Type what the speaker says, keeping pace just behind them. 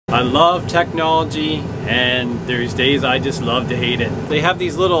I love technology, and there's days I just love to hate it. They have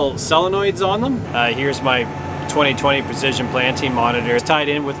these little solenoids on them. Here's my 2020 precision planting monitor. It's tied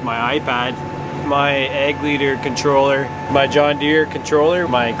in with my iPad, my Ag Leader controller, my John Deere controller,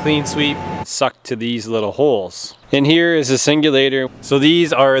 my clean sweep sucked to these little holes. And here is a singulator. So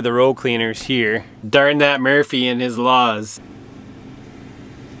these are the row cleaners here. Darn that Murphy and his laws.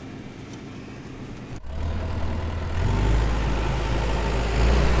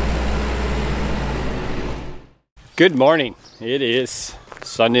 Good morning. It is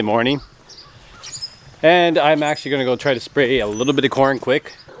Sunday morning, and I'm actually going to go try to spray a little bit of corn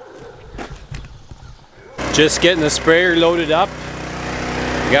quick. Just getting the sprayer loaded up.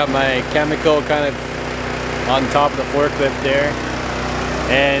 Got my chemical kind of on top of the forklift there,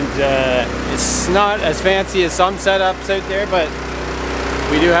 and it's not as fancy as some setups out there, but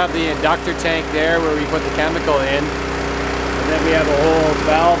we do have the inductor tank there where we put the chemical in, and then we have a whole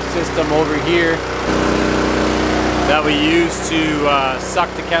valve system over here that we use to suck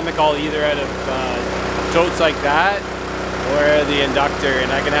the chemical either out of totes like that or the inductor,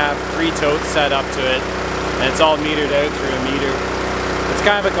 and I can have 3 totes set up to it, and it's all metered out through a meter. It's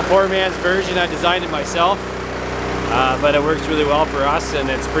kind of like a poor man's version. I designed it myself, but it works really well for us and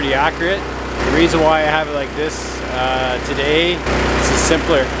it's pretty accurate. The reason why I have it like this today, this is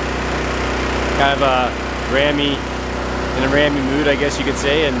simpler, kind of a rammy, in a rammy mood I guess you could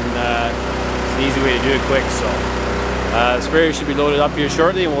say, and it's an easy way to do it quick. So the sprayer should be loaded up here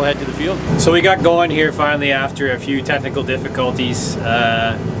shortly and we'll head to the field. So we got going here finally after a few technical difficulties.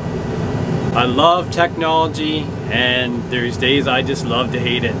 I love technology, and there's days I just love to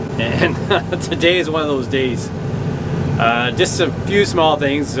hate it, and today is one of those days. Just a few small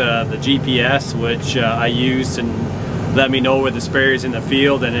things, the GPS, which I use to let me know where the sprayer is in the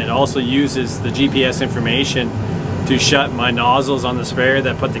field, and it also uses the GPS information to shut my nozzles on the sprayer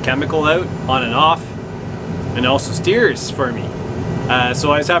that put the chemical out on and off, and also steers for me.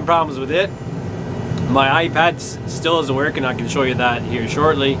 So I was having problems with it. My iPad still isn't working. I can show you that here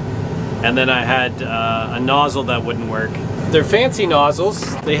shortly. And then I had a nozzle that wouldn't work. They're fancy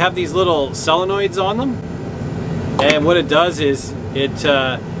nozzles. They have these little solenoids on them, and what it does is it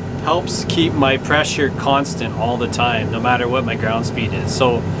helps keep my pressure constant all the time, no matter what my ground speed is.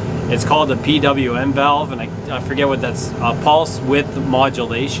 So it's called a PWM valve, and I forget what that's, pulse width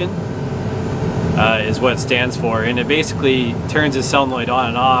modulation is what it stands for, and it basically turns the solenoid on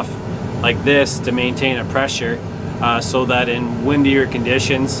and off like this to maintain a pressure so that in windier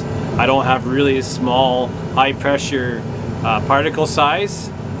conditions I don't have really small high pressure particle size.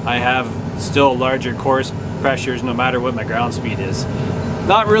 I have still larger coarse pressures no matter what my ground speed is.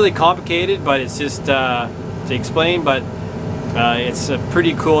 Not really complicated, but it's just to explain, but it's a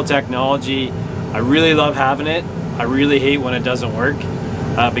pretty cool technology. I really love having it. I really hate when it doesn't work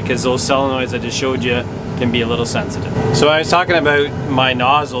because those solenoids I just showed you can be a little sensitive. So I was talking about my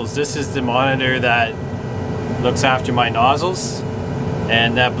nozzles. This is the monitor that looks after my nozzles,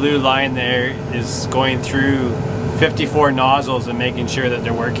 and that blue line there is going through 54 nozzles and making sure that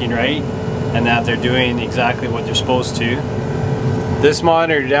they're working right and that they're doing exactly what they're supposed to. This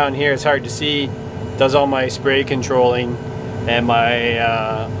monitor down here, is hard to see, does all my spray controlling and my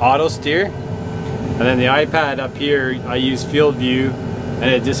auto steer. And then the iPad up here, I use Field View, and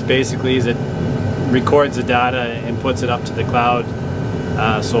it just basically records the data and puts it up to the cloud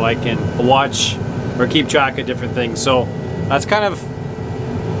so I can watch or keep track of different things. So that's kind of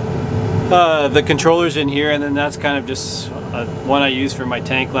the controllers in here, and then that's kind of just one I use for my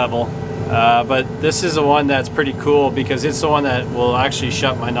tank level. But this is the one that's pretty cool because it's the one that will actually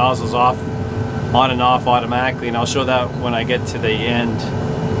shut my nozzles off, on and off automatically, and I'll show that when I get to the end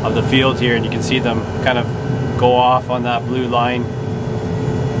of the field here, and you can see them kind of go off on that blue line.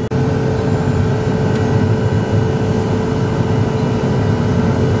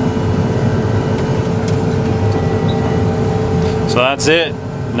 So that's it.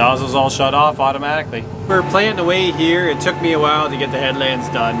 Nozzles all shut off automatically. We're planting away here. It took me a while to get the headlands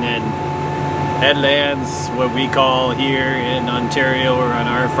done, and headlands, what we call here in Ontario or on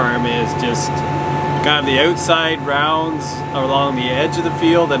our farm, is just kind of the outside rounds along the edge of the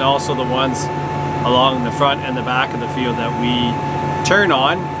field, and also the ones along the front and the back of the field that we turn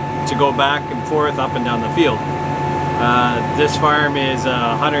on to go back and forth up and down the field. This farm is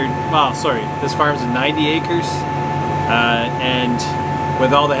this farm is 90 acres. And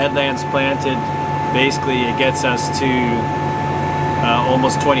with all the headlands planted, basically it gets us to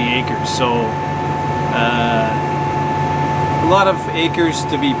almost 20 acres. So a lot of acres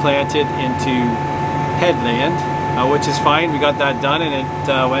to be planted into headland, which is fine. We got that done and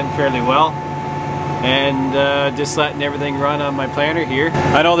it went fairly well. and just letting everything run on my planter here.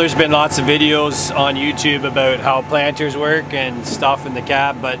 I know there's been lots of videos on YouTube about how planters work and stuff in the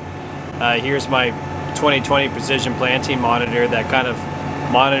cab, but here's my 2020 precision planting monitor that kind of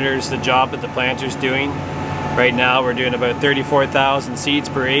monitors the job that the planter's doing. Right now we're doing about 34,000 seeds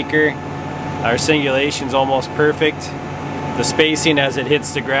per acre. Our singulation's almost perfect. The spacing as it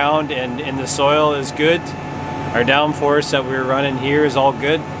hits the ground and in the soil is good. Our downforce that we're running here is all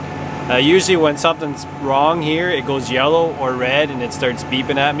good. Usually when something's wrong here, it goes yellow or red and it starts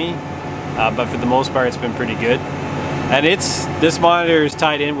beeping at me. But for the most part, it's been pretty good. And this monitor is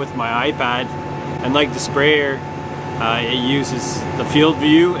tied in with my iPad, and like the sprayer, it uses the field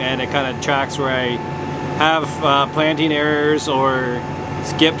view and it kind of tracks where I have planting errors or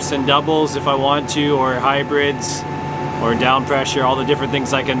skips and doubles if I want to, or hybrids or down pressure, all the different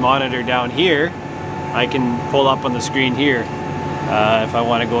things I can monitor down here. I can pull up on the screen here. If I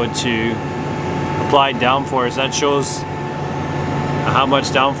want to go to applied downforce, that shows how much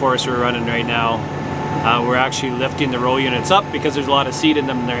downforce we're running right now. We're actually lifting the row units up because there's a lot of seed in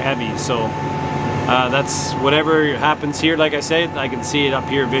them and they're heavy. So that's whatever happens here. Like I said, I can see it up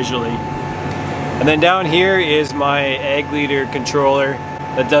here visually. And then down here is my ag leader controller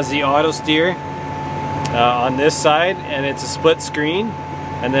that does the auto steer on this side, and it's a split screen.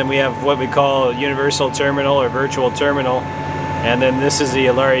 And then we have what we call universal terminal or virtual terminal. And then this is the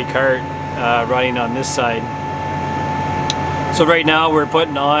Alari cart running on this side. So right now we're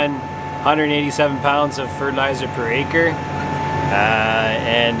putting on 187 pounds of fertilizer per acre.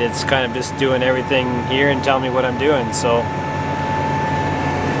 And it's kind of just doing everything here and telling me what I'm doing. So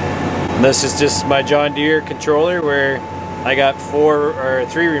this is just my John Deere controller where I got 3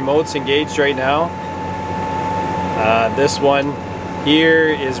 remotes engaged right now. This one here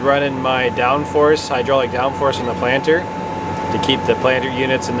is running my downforce, hydraulic downforce on the planter to keep the planter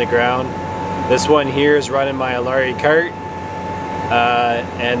units in the ground. This one here is running my Alari cart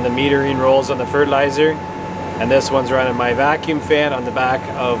and the metering rolls on the fertilizer. And this one's running my vacuum fan on the back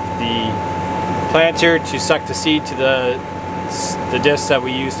of the planter to suck the seed to the discs that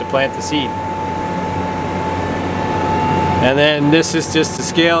we use to plant the seed. And then this is just a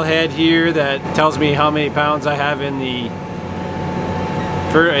scale head here that tells me how many pounds I have in the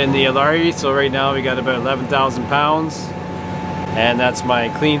Alari. So right now we got about 11,000 pounds. And that's my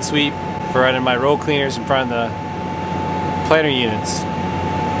clean sweep for running my row cleaners in front of the planter units.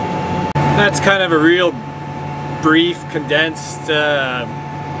 That's kind of a real brief, condensed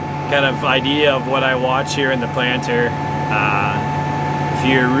kind of idea of what I watch here in the planter. If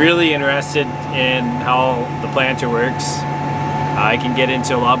you're really interested in how the planter works, I can get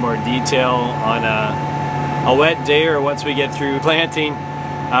into a lot more detail on a wet day or once we get through planting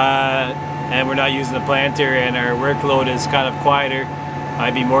and we're not using the planter and our workload is kind of quieter.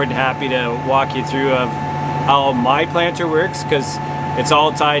 I'd be more than happy to walk you through of how my planter works, because it's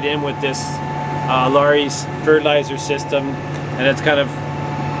all tied in with this Alari's fertilizer system, and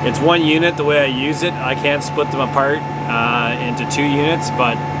it's one unit the way I use it. I can't split them apart into 2 units,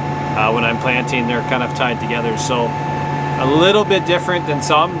 but when I'm planting they're kind of tied together. So a little bit different than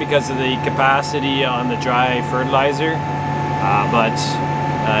some because of the capacity on the dry fertilizer, but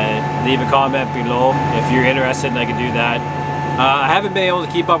leave a comment below if you're interested and I can do that. I haven't been able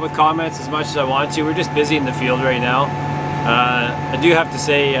to keep up with comments as much as I want to. We're just busy in the field right now. I do have to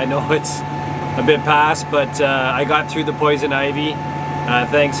say, I know it's a bit past, but I got through the poison ivy.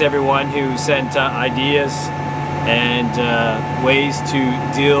 Thanks everyone who sent ideas and ways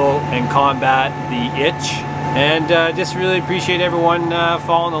to deal and combat the itch. And just really appreciate everyone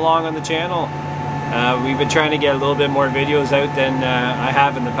following along on the channel. We've been trying to get a little bit more videos out than I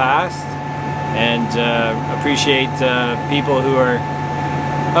have in the past. And appreciate people who are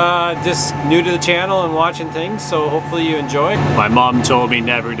just new to the channel and watching things, so hopefully you enjoy. My mom told me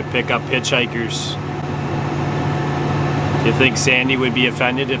never to pick up hitchhikers. Do you think Sandy would be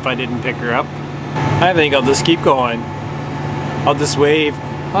offended if I didn't pick her up? I think I'll just keep going. I'll just wave,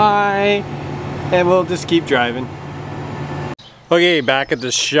 hi, and we'll just keep driving. Okay, back at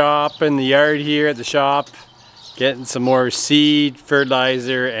the shop, in the yard here at the shop, getting some more seed,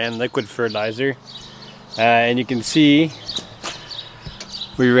 fertilizer, and liquid fertilizer. And you can see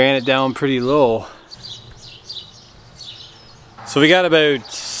we ran it down pretty low. So we got about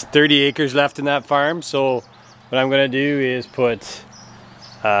 30 acres left in that farm. So what I'm gonna do is put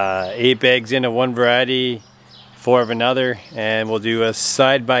 8 bags in of one variety, 4 of another, and we'll do a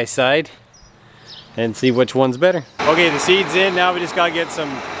side by side and see which one's better. Okay, the seed's in. Now we just gotta get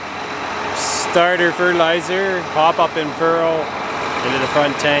some starter fertilizer, pop up in furrow into the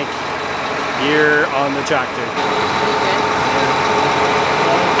front tank here on the tractor.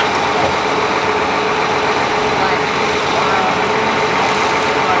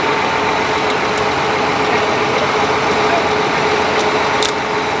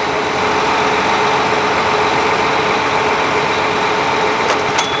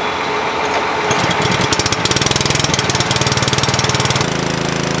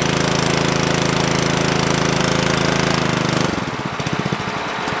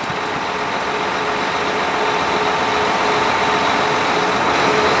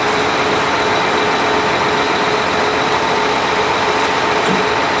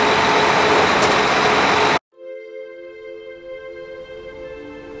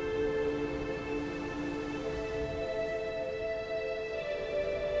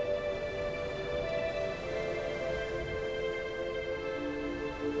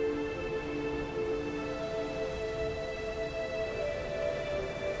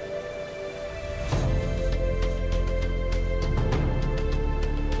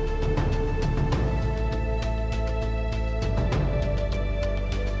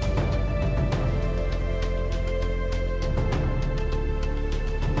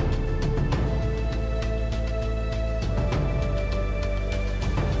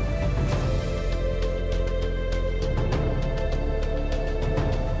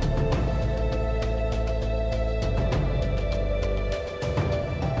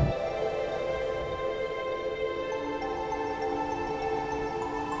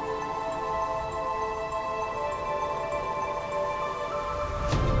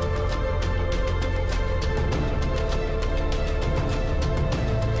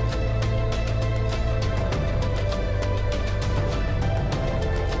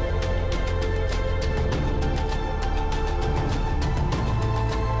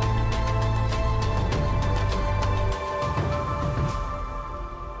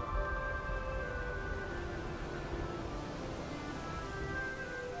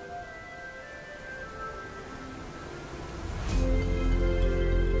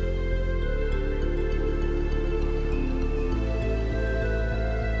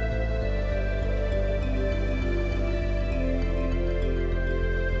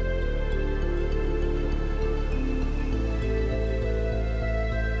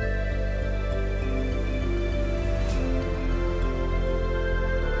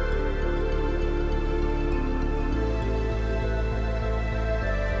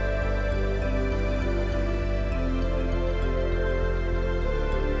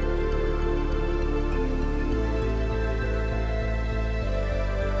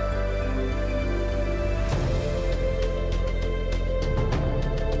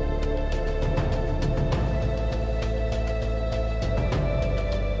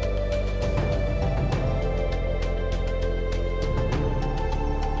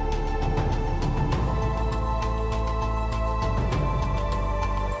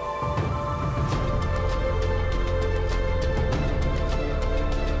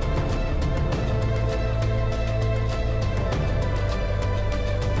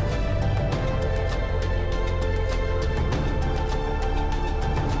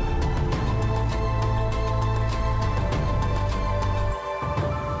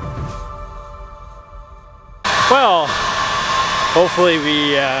 Well, hopefully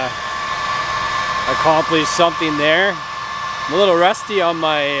we accomplish something there. I'm a little rusty on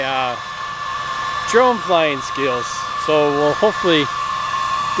my drone flying skills, so we'll hopefully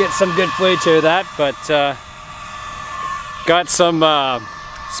get some good footage out of that, but got some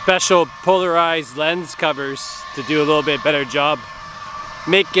special polarized lens covers to do a little bit better job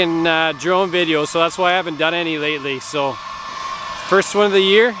making drone videos, so that's why I haven't done any lately. So first one of the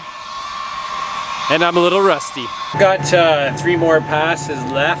year, and I'm a little rusty. Got 3 more passes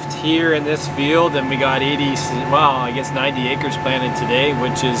left here in this field, and we got 80, well, I guess 90 acres planted today,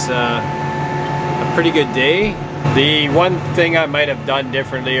 which is a pretty good day. The one thing I might have done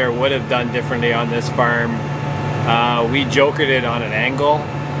differently, or would have done differently on this farm, we jokered it on an angle,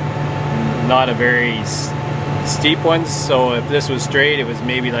 not a very steep one. So if this was straight, it was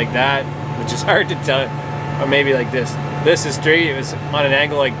maybe like that, which is hard to tell, or maybe like this. This is straight, it was on an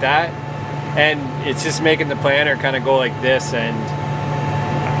angle like that, and it's just making the planter kind of go like this, and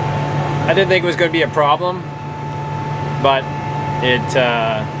I didn't think it was going to be a problem, but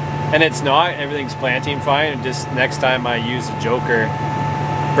and it's not. Everything's planting fine, and just next time I use a joker,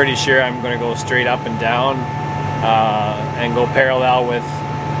 pretty sure I'm going to go straight up and down and go parallel with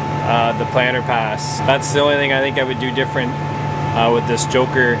the planter pass. That's the only thing I think I would do different with this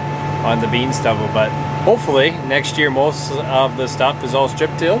joker on the bean stubble, but hopefully next year most of the stuff is all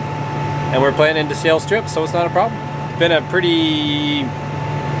strip tilled and we're planting to sail strips, so it's not a problem. It's been a pretty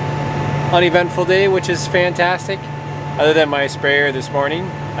uneventful day, which is fantastic. Other than my sprayer this morning,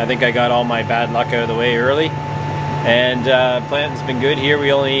 I think I got all my bad luck out of the way early, and planting's been good here.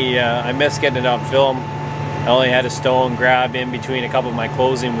 We only I missed getting it on film. I only had a stone grab in between a couple of my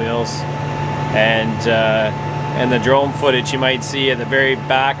closing wheels, and the drone footage you might see at the very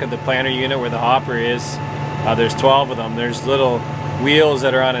back of the planter unit where the hopper is. There's 12 of them. There's little wheels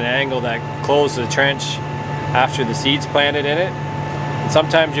that are on an angle that close the trench after the seed's planted in it. And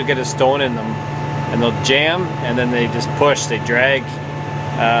sometimes you'll get a stone in them, and they'll jam, and then they just push, they drag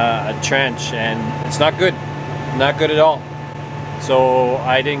a trench, and it's not good at all. So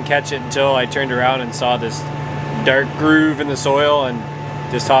I didn't catch it until I turned around and saw this dark groove in the soil, and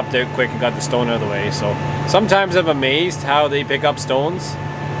just hopped out quick and got the stone out of the way. So sometimes I'm amazed how they pick up stones,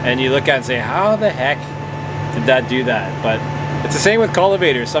 and you look at it and say, how the heck did that do that? But it's the same with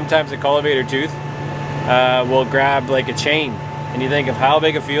cultivators. Sometimes a cultivator tooth will grab like a chain, and you think of how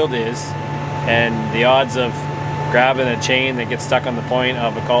big a field is and the odds of grabbing a chain that gets stuck on the point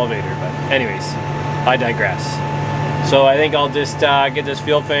of a cultivator. But anyways, I digress. So I think I'll just get this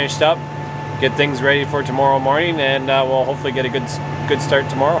field finished up, get things ready for tomorrow morning, and we'll hopefully get a good start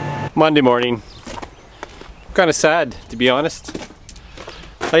tomorrow. Monday morning. I'm kind of sad, to be honest.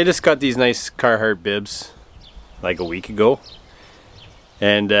 I just got these nice Carhartt bibs like a week ago,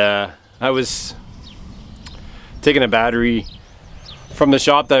 and I was taking a battery from the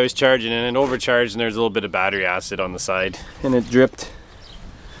shop that I was charging, and it overcharged, and there's a little bit of battery acid on the side, and it dripped,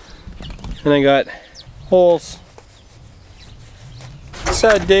 and I got holes.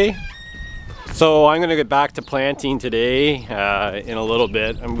 Sad day. So I'm gonna get back to planting today in a little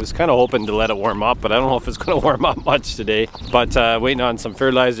bit. I was kind of hoping to let it warm up, but I don't know if it's gonna warm up much today. But waiting on some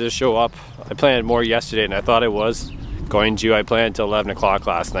fertilizer to show up. I planted more yesterday than I thought I was going to. I planted till 11 o'clock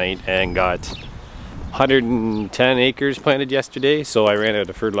last night and got 110 acres planted yesterday, so I ran out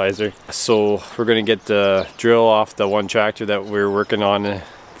of fertilizer. So we're gonna get the drill off the one tractor that we were working on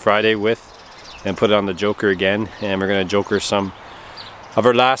Friday with and put it on the joker again, and we're gonna joker some of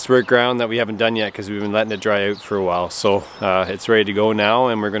our last work ground that we haven't done yet because we've been letting it dry out for a while. So it's ready to go now,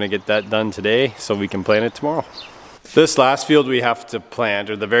 and we're gonna get that done today so we can plant it tomorrow. This last field we have to plant,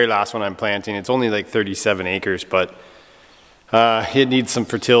 or the very last one I'm planting, it's only like 37 acres, but it needs some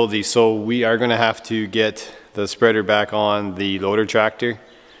fertility, so we are gonna have to get the spreader back on the loader tractor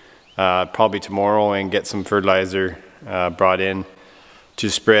probably tomorrow, and get some fertilizer brought in to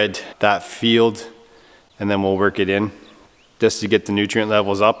spread that field, and then we'll work it in just to get the nutrient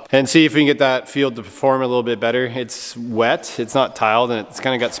levels up and see if we can get that field to perform a little bit better. It's wet, it's not tiled, and it's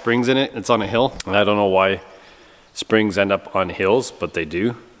kind of got springs in it. It's on a hill, and I don't know why springs end up on hills, but they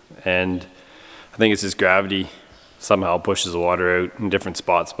do, and I think it's just gravity somehow pushes the water out in different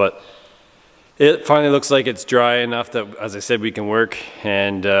spots. But it finally looks like it's dry enough that, as I said, we can work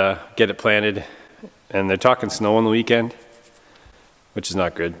and get it planted. And they're talking snow on the weekend, which is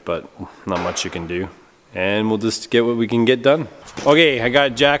not good, but not much you can do. And we'll just get what we can get done. Okay, I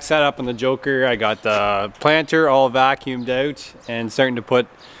got jack set up on the joker. I got the planter all vacuumed out and starting to put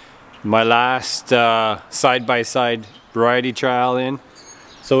my last side-by-side variety trial in.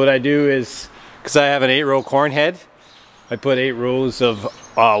 So what I do is, because I have an 8-row corn head, I put 8 rows of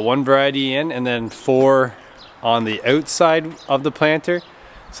one variety in, and then 4 on the outside of the planter,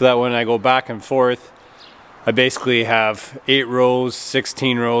 so that when I go back and forth, I basically have 8 rows,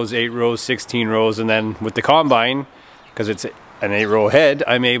 16 rows, 8 rows, 16 rows, and then with the combine, because it's an 8-row head,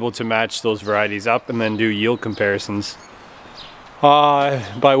 I'm able to match those varieties up and then do yield comparisons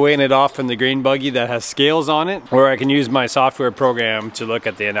by weighing it off in the grain buggy that has scales on it, or I can use my software program to look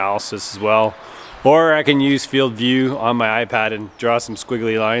at the analysis as well, or I can use Field View on my iPad and draw some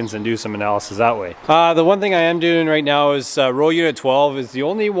squiggly lines and do some analysis that way. The one thing I am doing right now is row unit 12 is the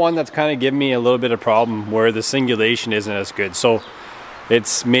only one that's kind of giving me a little bit of problem where the singulation isn't as good. So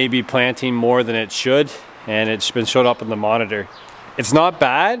it's maybe planting more than it should, and it's been showed up on the monitor. It's not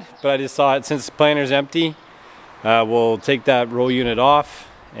bad, but I just thought since the planter's empty, we'll take that row unit off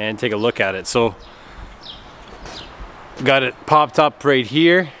and take a look at it. So got it popped up right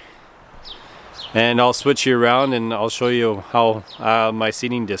here, and I'll switch you around and I'll show you how my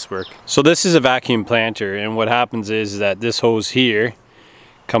seeding discs work. So this is a vacuum planter, and what happens is that this hose here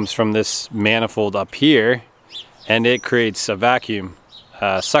comes from this manifold up here, and it creates a vacuum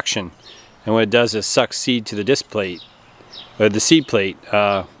suction, and what it does is suck seed to the disc plate, or the seed plate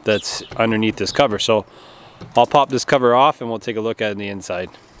that's underneath this cover. So I'll pop this cover off and we'll take a look at the inside.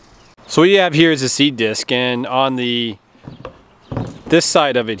 So what you have here is a seed disc, and on this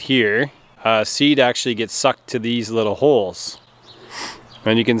side of it here, seed actually gets sucked to these little holes.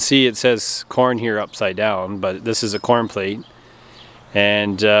 And you can see it says corn here upside down, but this is a corn plate.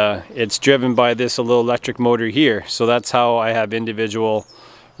 And it's driven by this little electric motor here. So that's how I have individual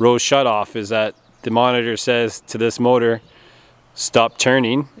rows shut off, is that the monitor says to this motor, stop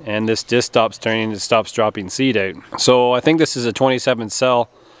turning, and this disc stops turning, it stops dropping seed out. So I think this is a 27 cell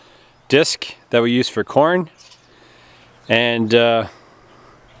disc that we use for corn, and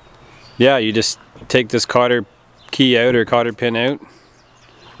yeah, you just take this cotter key out, or cotter pin out,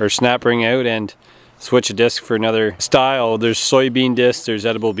 or snap ring out, and switch a disc for another style. There's soybean discs, there's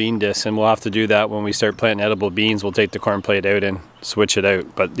edible bean discs, and we'll have to do that when we start planting edible beans. We'll take the corn plate out and switch it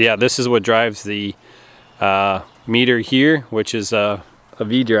out. But yeah, this is what drives the meter here, which is a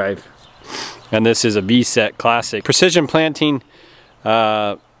V drive, and this is a V-set classic precision planting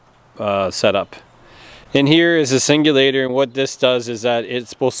setup. In here is a singulator, and what this does is that it's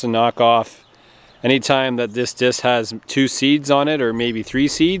supposed to knock off anytime that this disc has 2 seeds on it, or maybe 3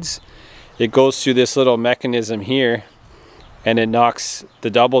 seeds. It goes through this little mechanism here and it knocks the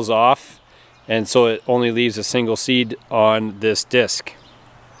doubles off, and so it only leaves a single seed on this disc,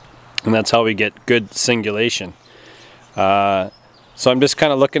 and that's how we get good singulation. So I'm just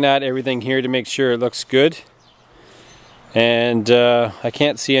kind of looking at everything here to make sure it looks good, and I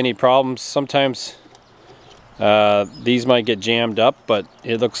can't see any problems. Sometimes these might get jammed up, but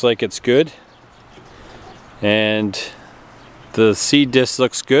it looks like it's good, and the seed disc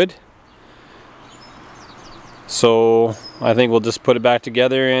looks good. So I think we'll just put it back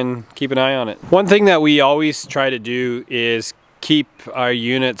together and keep an eye on it. One thing that we always try to do is keep our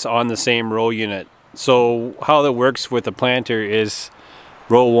units on the same row unit. So how that works with the planter is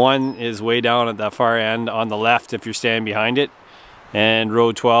row 1 is way down at the far end on the left if you're standing behind it, and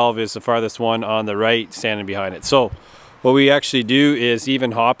row 12 is the farthest one on the right standing behind it. So what we actually do is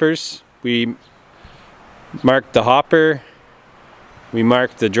even hoppers. We mark the hopper, we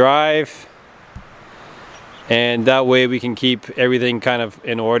mark the drive, and that way we can keep everything kind of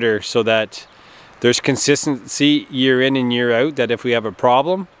in order so that there's consistency year in and year out, that if we have a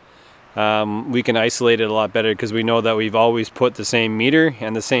problem, we can isolate it a lot better, because we know that we've always put the same meter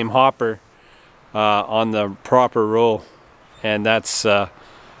and the same hopper on the proper row, and that's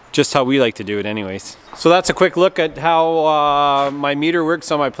just how we like to do it anyways. So that's a quick look at how my meter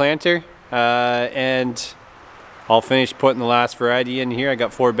works on my planter, and I'll finish putting the last variety in here. I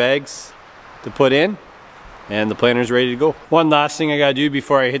got 4 bags to put in, and the planter's ready to go. One last thing I gotta do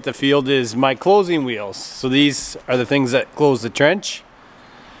before I hit the field is my closing wheels. So these are the things that close the trench.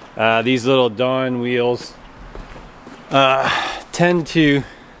 These little Dawn wheels tend to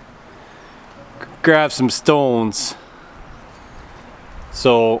grab some stones.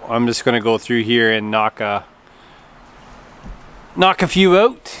 So I'm just gonna go through here and knock a few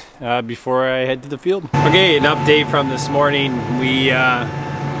out before I head to the field. Okay, an update from this morning. We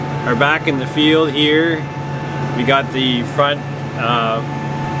are back in the field here. We got the front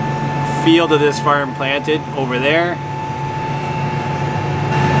field of this farm planted over there,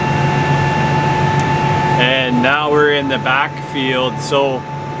 and now we're in the back field. So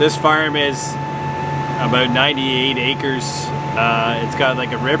this farm is about 98 acres. It's got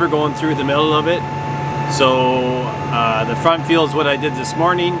like a river going through the middle of it. So the front field is what I did this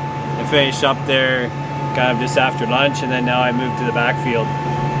morning. I finished up there kind of just after lunch, and then now I moved to the back field.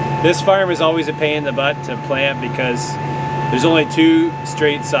 This farm is always a pain in the butt to plant because there's only 2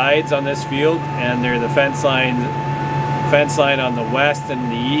 straight sides on this field, and they're the fence line on the west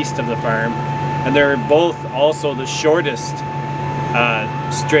and the east of the farm, and they're both also the shortest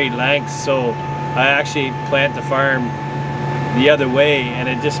straight lengths. So I actually plant the farm the other way, and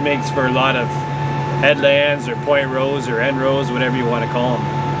it just makes for a lot of headlands or point rows or end rows, whatever you want to call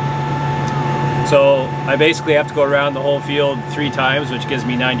them. So I basically have to go around the whole field 3 times, which gives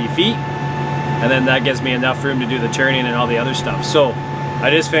me 90 feet, and then that gives me enough room to do the turning and all the other stuff. So I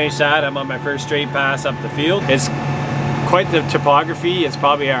just finished that. I'm on my first straight pass up the field. It's quite the topography. It's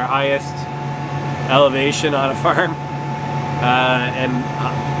probably our highest elevation on a farm,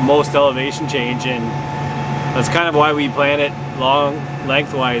 and most elevation change, and that's kind of why we plant it long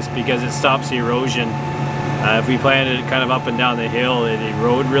lengthwise, because it stops the erosion. If we planted it kind of up and down the hill, it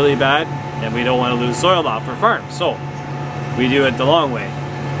erode really bad, and we don't want to lose soil off our farm, so we do it the long way.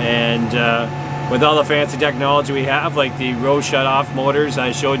 And with all the fancy technology we have, like the row shut-off motors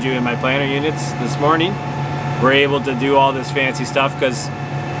I showed you in my planter units this morning, we're able to do all this fancy stuff because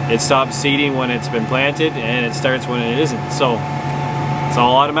it stops seeding when it's been planted and it starts when it isn't. So it's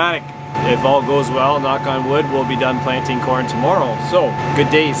all automatic. If all goes well, knock on wood, we'll be done planting corn tomorrow. So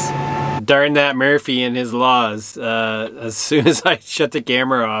good days. Darn that Murphy and his laws. As soon as I shut the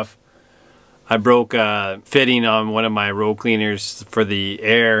camera off, I broke a fitting on one of my row cleaners for the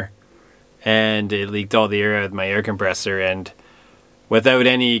air, and it leaked all the air out of my air compressor, and without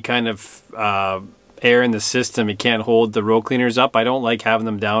any kind of air in the system, it can't hold the row cleaners up. I don't like having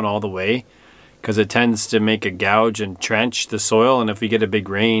them down all the way because it tends to make a gouge and trench the soil, and if we get a big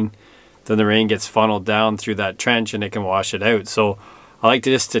rain, then the rain gets funneled down through that trench and it can wash it out. So I like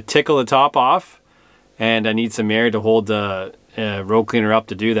to tickle the top off, and I need some air to hold the row cleaner up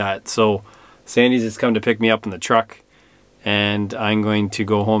to do that. So Sandy's just come to pick me up in the truck, and I'm going to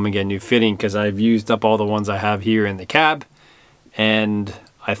go home and get a new fitting because I've used up all the ones I have here in the cab, and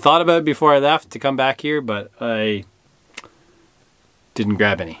I thought about it before I left to come back here, but I didn't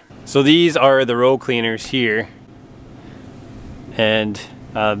grab any. So these are the row cleaners here, and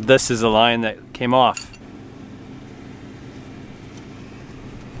this is a line that came off.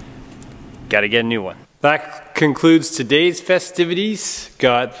 Gotta get a new one. That concludes today's festivities.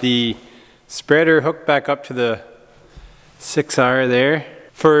 Got the spreader hooked back up to the 6R there.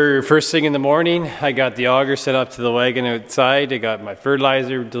 For first thing in the morning, I got the auger set up to the wagon outside. I got my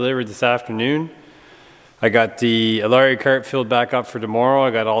fertilizer delivered this afternoon. I got the Alari cart filled back up for tomorrow.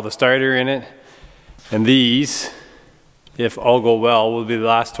 I got all the starter in it. And these, if all go well, will be the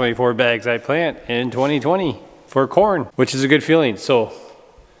last 24 bags I plant in 2020 for corn, which is a good feeling. So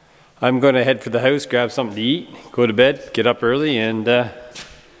I'm going to head for the house, grab something to eat, go to bed, get up early, and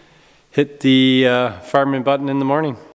hit the farming button in the morning.